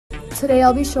Today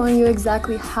I'll be showing you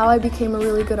exactly how I became a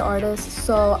really good artist.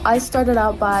 So I started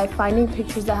out by finding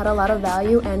pictures that had a lot of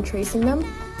value and tracing them.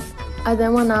 I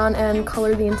then went on and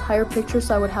colored the entire picture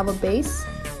so I would have a base,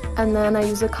 and then I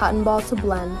used a cotton ball to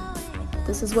blend.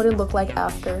 This is what it looked like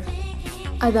after.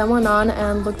 I then went on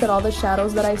and looked at all the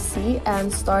shadows that I see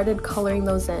and started coloring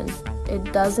those in.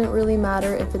 It doesn't really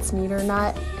matter if it's neat or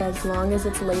not, as long as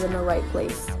it's laid in the right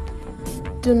place.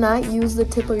 Do not use the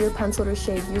tip of your pencil to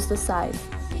shade, use the side.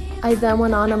 I then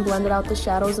went on and blended out the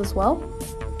shadows as well.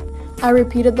 I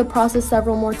repeated the process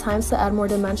several more times to add more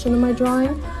dimension to my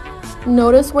drawing.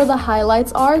 Notice where the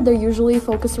highlights are, they're usually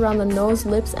focused around the nose,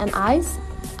 lips, and eyes.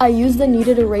 I used the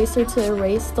kneaded eraser to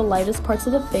erase the lightest parts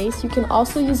of the face. You can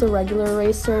also use a regular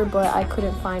eraser, but I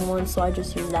couldn't find one, so I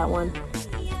just used that one.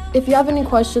 If you have any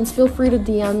questions, feel free to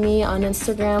DM me on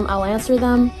Instagram, I'll answer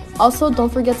them. Also,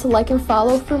 don't forget to like and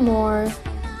follow for more.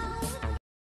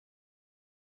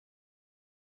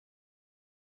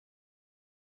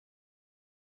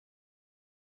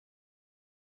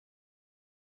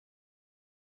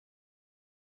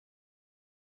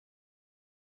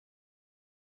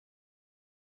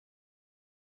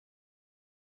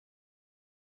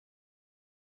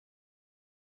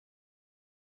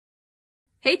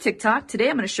 Hey TikTok, today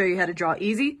I'm going to show you how to draw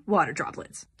easy water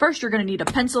droplets. First, you're going to need a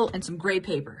pencil and some gray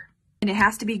paper. And it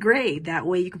has to be gray, that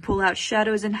way you can pull out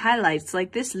shadows and highlights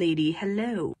like this lady.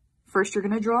 Hello. First, you're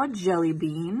going to draw a jelly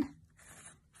bean.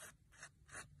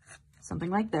 Something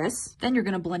like this. Then you're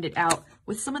going to blend it out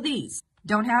with some of these.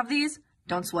 Don't have these?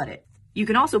 Don't sweat it. You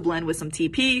can also blend with some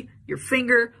TP, your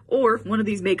finger, or one of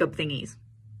these makeup thingies.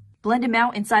 Blend him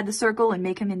out inside the circle and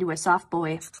make him into a soft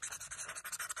boy.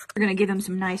 We're gonna give him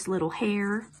some nice little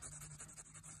hair.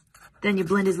 Then you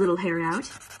blend his little hair out.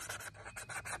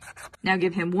 Now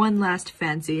give him one last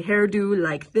fancy hairdo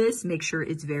like this. Make sure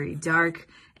it's very dark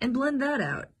and blend that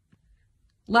out.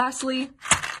 Lastly,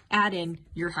 add in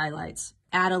your highlights.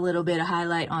 Add a little bit of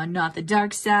highlight on not the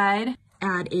dark side.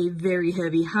 Add a very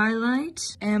heavy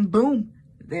highlight and boom,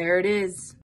 there it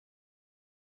is.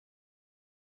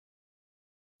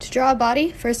 To draw a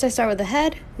body, first I start with the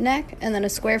head, neck, and then a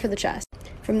square for the chest.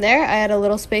 From there, I add a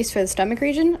little space for the stomach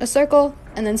region, a circle,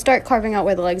 and then start carving out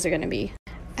where the legs are going to be.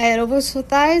 I add ovals for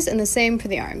thighs and the same for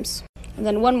the arms. And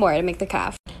then one more to make the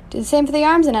calf. Do the same for the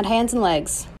arms and add hands and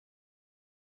legs.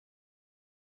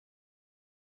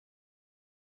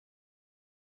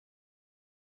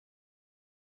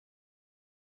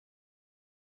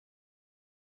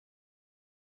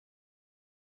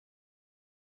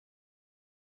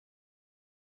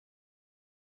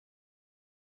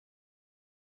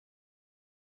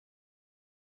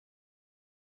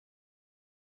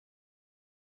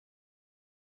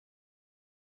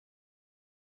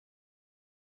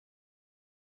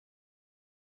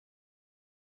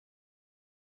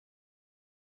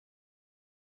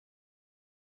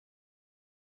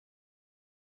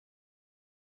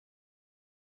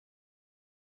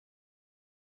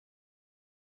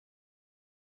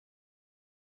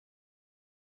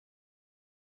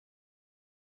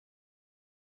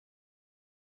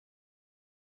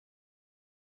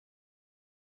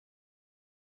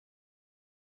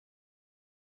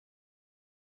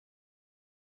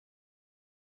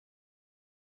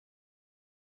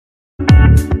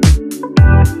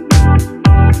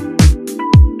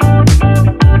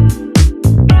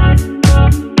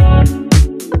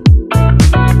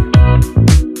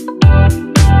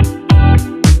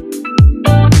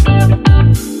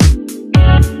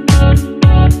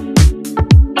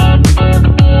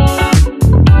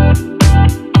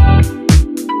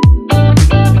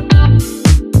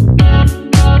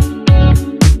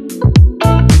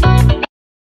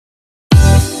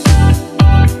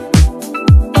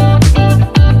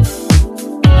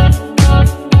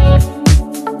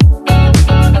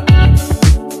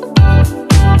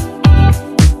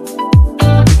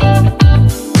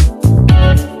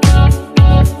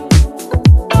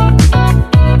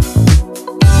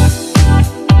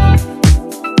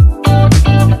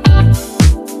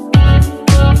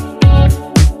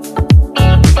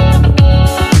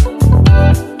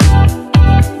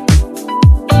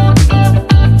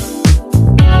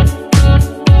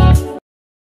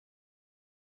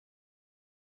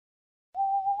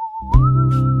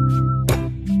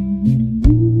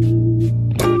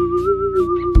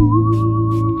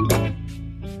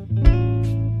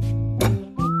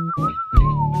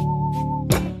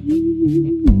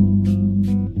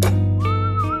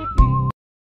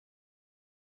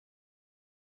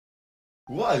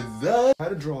 What is that? How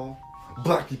to draw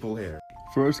black people hair.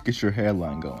 First, get your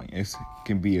hairline going. It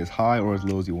can be as high or as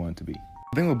low as you want it to be.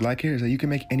 The thing with black hair is that you can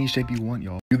make any shape you want,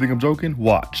 y'all. You think I'm joking?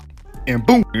 Watch. and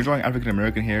boom. When you're drawing African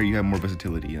American hair, you have more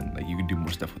versatility and like you can do more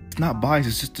stuff with it. It's not biased,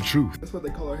 it's just the truth. That's what they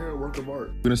call our hair a work of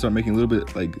art. We're gonna start making a little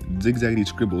bit like zigzaggy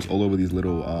scribbles all over these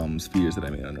little spheres that I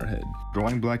made on our head.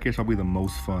 Drawing black hair is probably the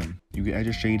most fun. You can add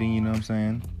your shading, you know what I'm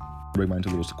saying? Break mine into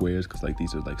little squares because like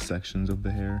these are like sections of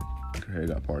the hair. Her hair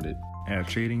got parted. Add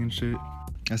shading and shit.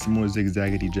 Add some more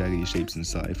zigzaggedy jaggedy shapes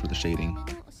inside for the shading.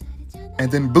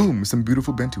 And then boom, some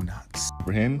beautiful Bantu knots.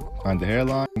 For him, on the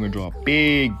hairline, I'm gonna draw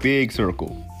a big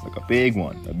circle. Like a big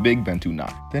one, a big Bantu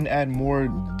knot. Then add more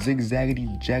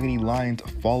zigzaggedy jaggedy lines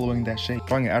following that shape.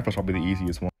 Drawing an afro is probably the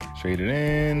easiest one. Shade it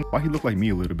in. Why he look like me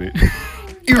a little bit?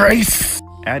 Erase!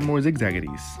 Add more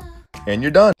zigzaggities. And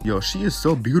you're done. Yo, she is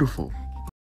so beautiful.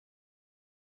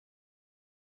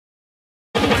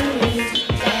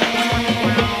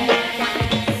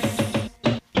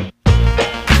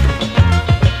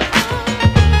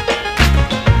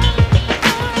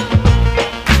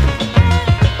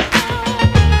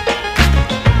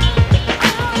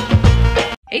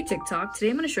 Hey TikTok, today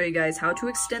I'm going to show you guys how to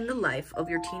extend the life of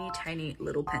your teeny tiny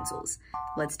little pencils.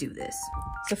 Let's do this.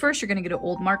 So first you're going to get an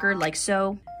old marker like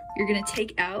so. You're going to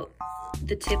take out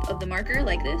the tip of the marker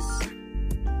like this.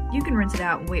 You can rinse it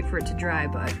out and wait for it to dry,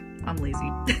 but I'm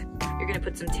lazy. You're going to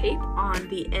put some tape on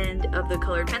the end of the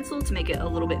colored pencil to make it a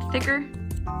little bit thicker.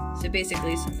 So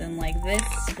basically something like this.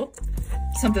 Oh,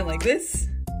 something like this.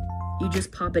 You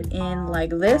just pop it in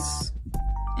like this.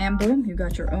 And boom, you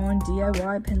got your own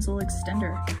DIY pencil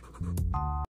extender.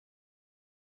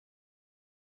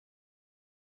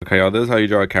 Okay, y'all, this is how you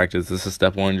draw a cactus. This is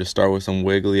step one. Just start with some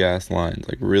wiggly ass lines,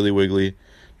 like really wiggly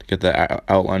to get the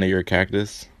outline of your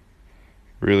cactus.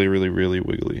 Really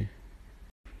wiggly.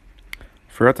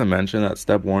 Forgot to mention that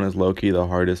step one is low-key the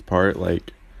hardest part.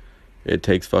 Like, it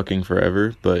takes fucking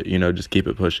forever, but you know, just keep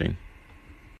it pushing.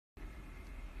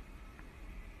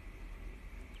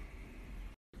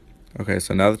 Okay,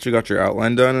 so now that you got your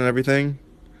outline done and everything,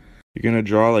 you're gonna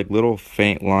draw like little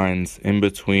faint lines in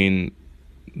between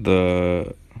in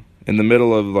the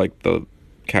middle of like the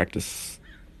cactus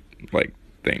like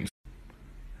things.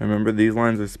 Remember, these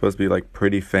lines are supposed to be like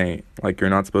pretty faint. Like, you're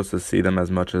not supposed to see them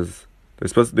as much as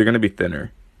they're gonna be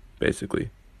thinner, basically.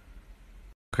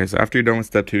 Okay, so after you're done with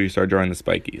step two, you start drawing the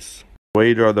spikies. The way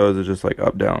you draw those is just like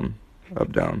up, down,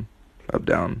 up, down, up,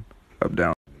 down, up,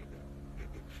 down.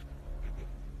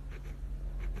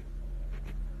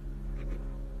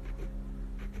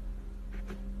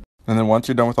 And then once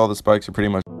you're done with all the spikes, you're pretty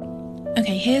much...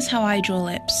 Okay, here's how I draw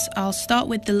lips. I'll start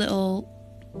with the little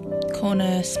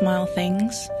corner smile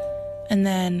things, and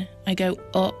then I go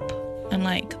up and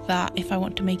like that if I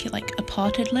want to make it like a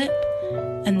parted lip.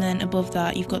 And then above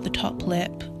that, you've got the top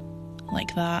lip,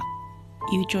 like that.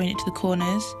 You join it to the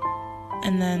corners,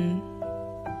 and then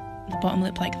the bottom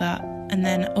lip like that. And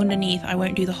then underneath, I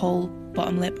won't do the whole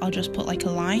bottom lip, I'll just put like a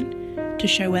line to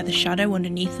show where the shadow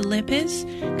underneath the lip is,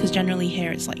 because generally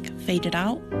here it's like faded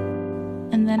out.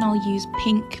 And then I'll use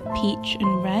pink, peach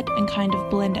and red and kind of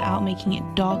blend it out, making it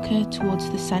darker towards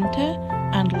the center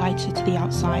and lighter to the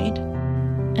outside.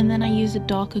 And then I use a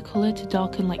darker colour to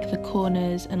darken like the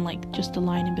corners and like just the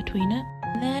line in between it.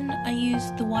 And then I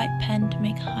use the white pen to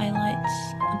make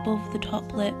highlights above the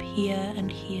top lip here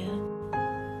and here.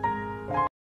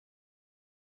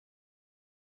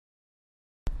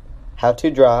 How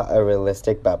to draw a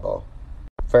realistic bubble.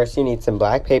 First, you need some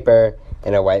black paper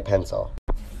and a white pencil.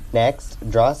 Next,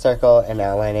 draw a circle and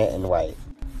outline it in white.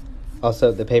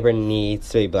 Also, the paper needs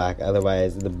to be black,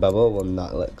 otherwise the bubble will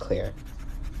not look clear.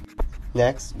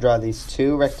 Next, draw these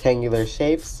two rectangular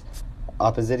shapes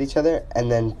opposite each other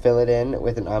and then fill it in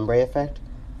with an ombre effect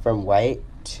from white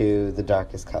to the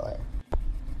darkest color.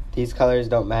 These colors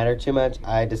don't matter too much.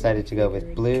 I decided to go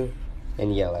with blue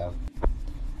and yellow.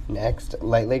 Next,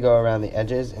 lightly go around the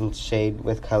edges and shade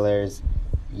with colors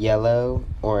yellow,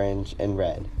 orange, and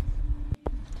red.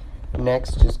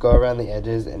 Next, just go around the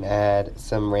edges and add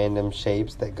some random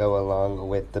shapes that go along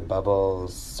with the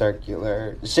bubble's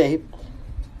circular shape,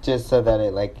 just so that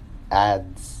it like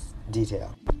adds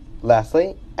detail.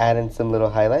 Lastly, add in some little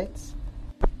highlights.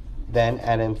 Then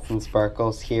add in some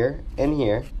sparkles here and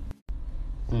here,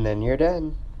 and then you're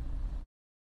done.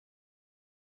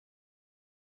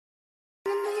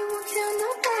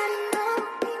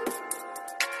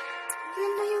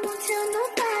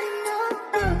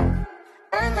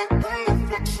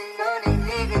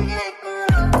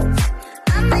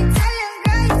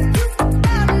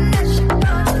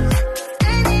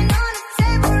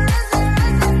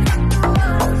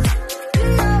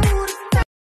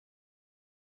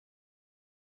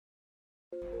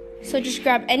 So just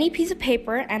grab any piece of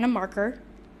paper and a marker,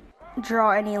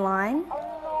 draw any line,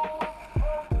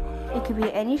 it could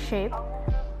be any shape,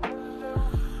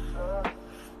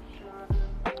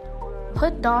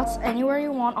 Put dots anywhere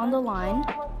you want on the line,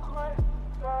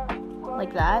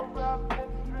 like that.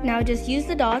 Now just use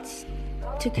the dots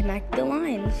to connect the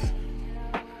lines.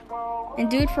 And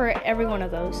do it for every one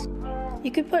of those. You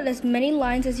could put as many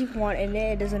lines as you want in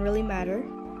it doesn't really matter.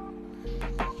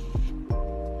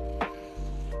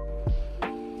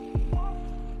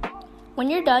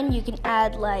 When you're done, you can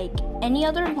add like any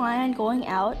other line going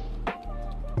out,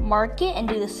 mark it, and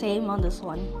do the same on this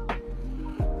one.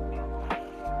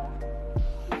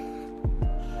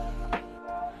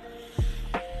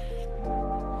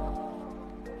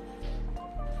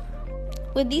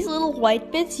 With these little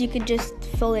white bits, you could just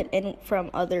fill it in from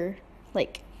other,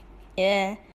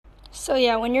 So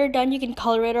yeah, when you're done, you can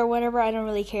color it or whatever. I don't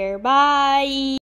really care. Bye!